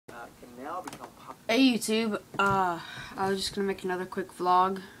Hey YouTube, I was just gonna make another quick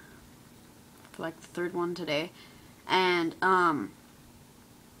vlog for like the third one today, and I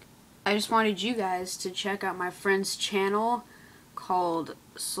just wanted you guys to check out my friend's channel called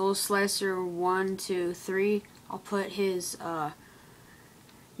Soulslicer123. I'll put his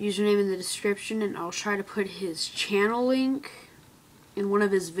username in the description, and I'll try to put his channel link in one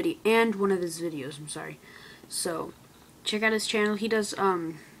of his videos. I'm sorry. So check out his channel. He does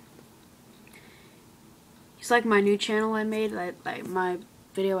It's like my new channel I made, like my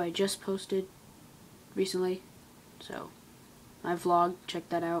video I just posted recently. So, my vlog, check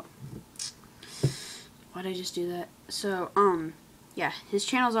that out. Why'd I just do that? So, yeah, his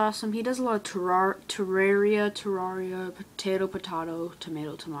channel's awesome. He does a lot of terraria, potato,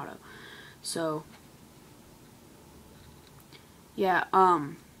 tomato. So, yeah,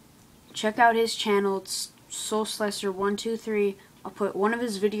 check out his channel. It's Soulslicer123. I'll put one of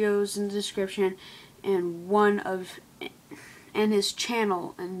his videos in the description and his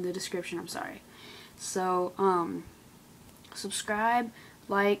channel in the description. I'm sorry. So subscribe,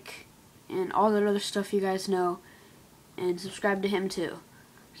 like, and all that other stuff you guys know, and subscribe to him too.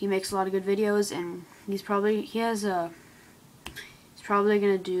 He makes a lot of good videos, and he's probably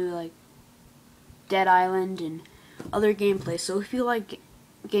gonna do like Dead Island and other gameplay. So if you like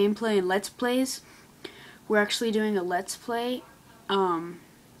gameplay and let's plays, we're actually doing a let's play.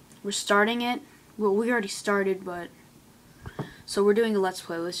 We're starting it. Well, we already started, but so we're doing a let's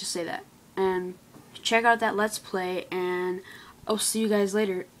play, let's just say that. And check out that let's play, and I'll see you guys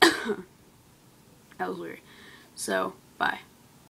later. That was weird. So, bye.